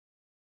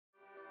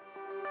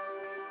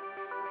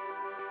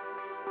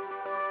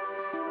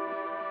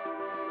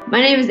My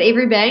name is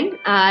Avery Bang.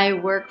 I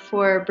work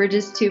for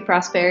Bridges to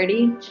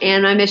Prosperity,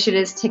 and my mission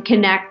is to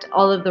connect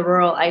all of the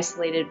rural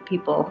isolated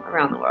people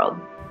around the world.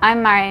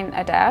 I'm Marion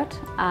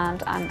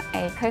and I'm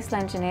a coastal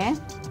engineer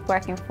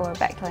working for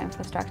Bechtel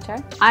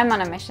infrastructure. I'm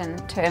on a mission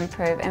to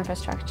improve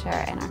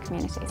infrastructure in our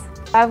communities.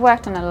 I've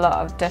worked on a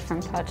lot of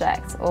different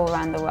projects all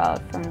around the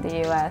world, from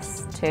the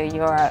US to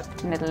Europe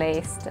to Middle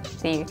East,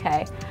 the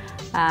UK.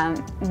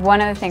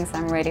 One of the things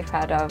I'm really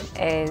proud of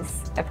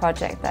is a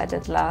project that I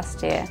did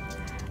last year.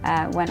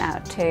 Went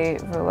out to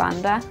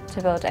Rwanda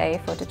to build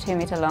a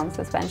 42-metre long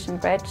suspension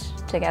bridge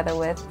together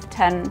with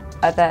 10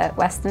 other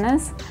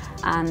Westerners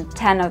and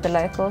 10 of the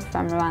locals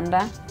from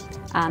Rwanda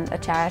and a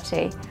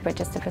charity,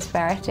 Bridges to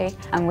Prosperity.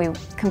 And we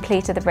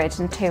completed the bridge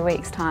in 2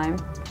 weeks' time.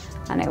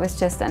 And it was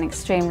just an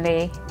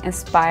extremely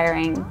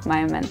inspiring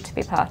moment to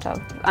be part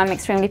of. I'm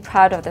extremely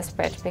proud of this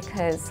bridge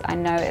because I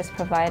know it's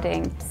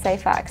providing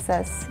safe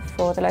access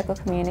for the local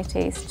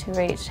communities to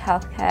reach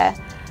healthcare,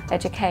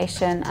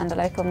 education and the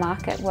local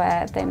market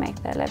where they make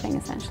their living,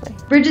 essentially.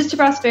 Bridges to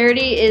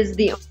Prosperity is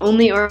the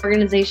only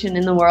organization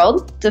in the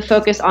world to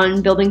focus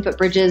on building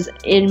footbridges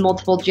in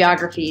multiple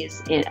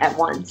geographies at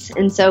once.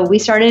 And so we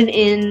started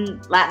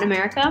in Latin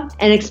America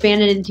and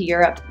expanded into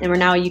Europe, and we're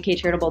now a UK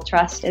charitable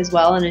trust as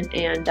well, and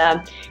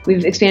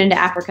we've expanded to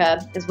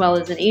Africa as well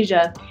as in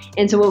Asia.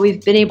 And so what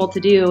we've been able to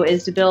do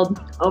is to build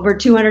over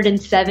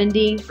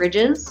 270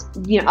 bridges,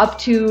 up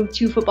to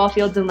 2 football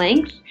fields in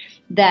length,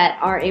 that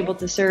are able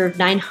to serve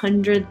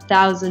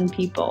 900,000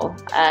 people.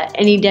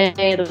 Any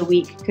day of the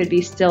week could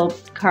be still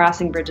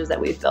crossing bridges that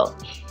we've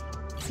built.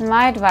 So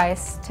my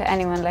advice to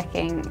anyone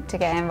looking to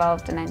get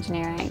involved in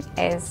engineering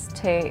is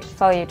to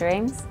follow your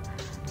dreams.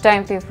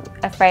 Don't be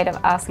afraid of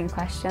asking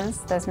questions.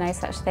 There's no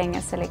such thing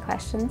as silly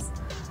questions.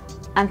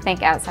 And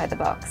think outside the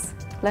box.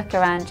 Look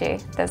around you.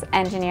 There's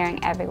engineering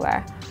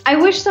everywhere. I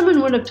wish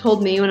someone would have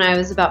told me when I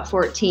was about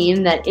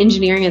 14 that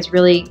engineering is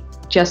really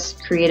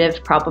just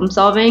creative problem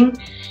solving.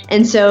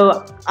 And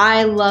so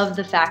I love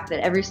the fact that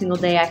every single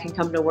day I can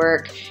come to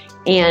work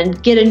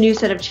and get a new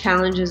set of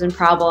challenges and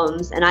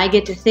problems, and I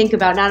get to think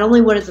about not only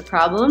what is the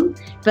problem,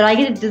 but I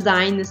get to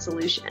design the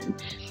solution.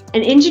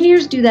 And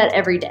engineers do that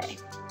every day.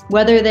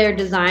 Whether they're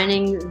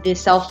designing the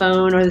cell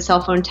phone or the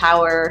cell phone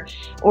tower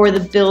or the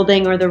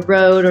building or the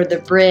road or the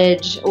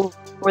bridge or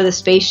the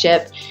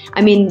spaceship.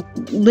 I mean,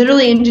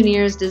 literally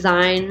engineers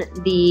design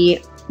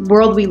the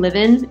world we live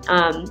in,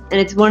 and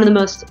it's one of the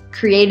most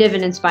creative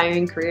and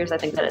inspiring careers I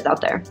think that is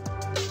out there.